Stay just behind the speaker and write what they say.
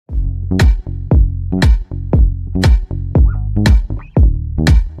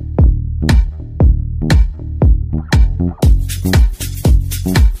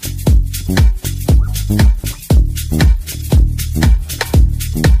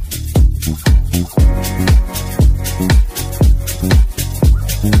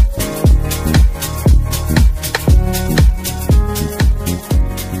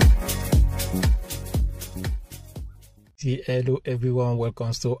Hello everyone,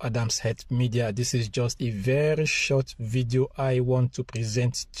 welcome to Adam's Head Media. This is just a very short video I want to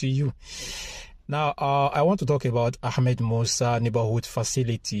present to you. Now, I want to talk about Ahmed Musa Neighborhood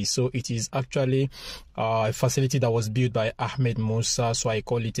Facility. So it is actually a facility that was built by Ahmed Musa. So I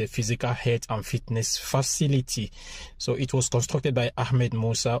call it a physical health and fitness facility. So it was constructed by Ahmed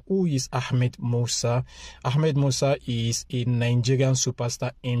Musa. Who is Ahmed Musa? Ahmed Musa is a Nigerian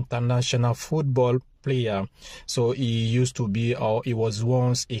superstar international football player. So he used to be, or he was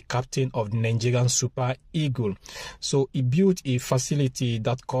once a captain of the Nigerian Super Eagle. So he built a facility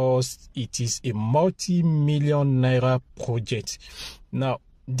that cost, it is a multi-million naira project. Now,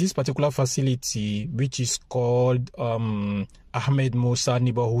 this particular facility, which is called Ahmed Musa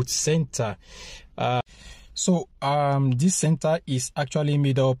Neighborhood Centre, this center is actually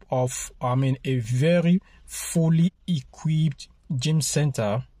made up of, a very fully equipped gym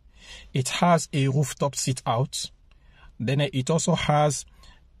center. It has a rooftop sit out. Then it also has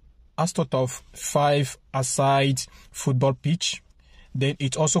AstroTurf 5-a-side football pitch. Then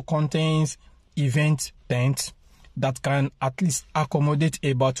it also contains event tent that can at least accommodate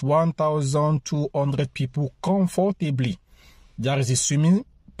about 1,200 people comfortably. There is a swimming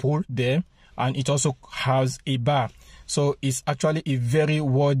pool there, and it also has a bar. So it's actually a very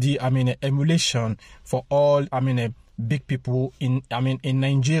worthy, emulation for all, big people in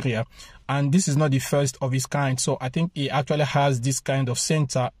Nigeria. And this is not the first of its kind. So I think it actually has this kind of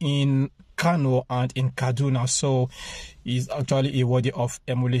center in Kano and in Kaduna. So it's actually a worthy of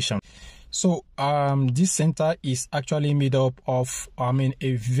emulation. So this center is actually made up of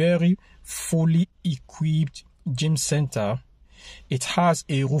a very fully equipped gym center. It has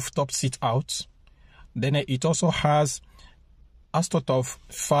a rooftop sit out. Then it also has AstroTurf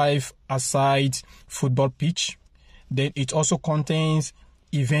 5-a-side football pitch. Then it also contains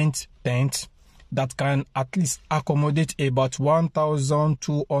event tent that can at least accommodate about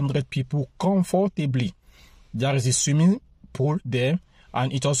 1,200 people comfortably. There is a swimming pool there,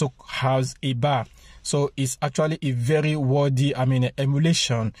 and it also has a bar. So it's actually a very worthy,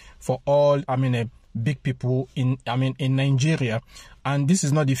 emulation for all, big people in Nigeria. And this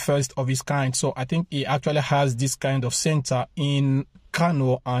is not the first of its kind. So I think it actually has this kind of center in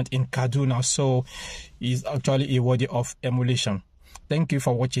Kano and in Kaduna. So it's actually a worthy of emulation. Thank you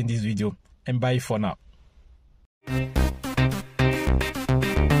for watching this video, and bye for now.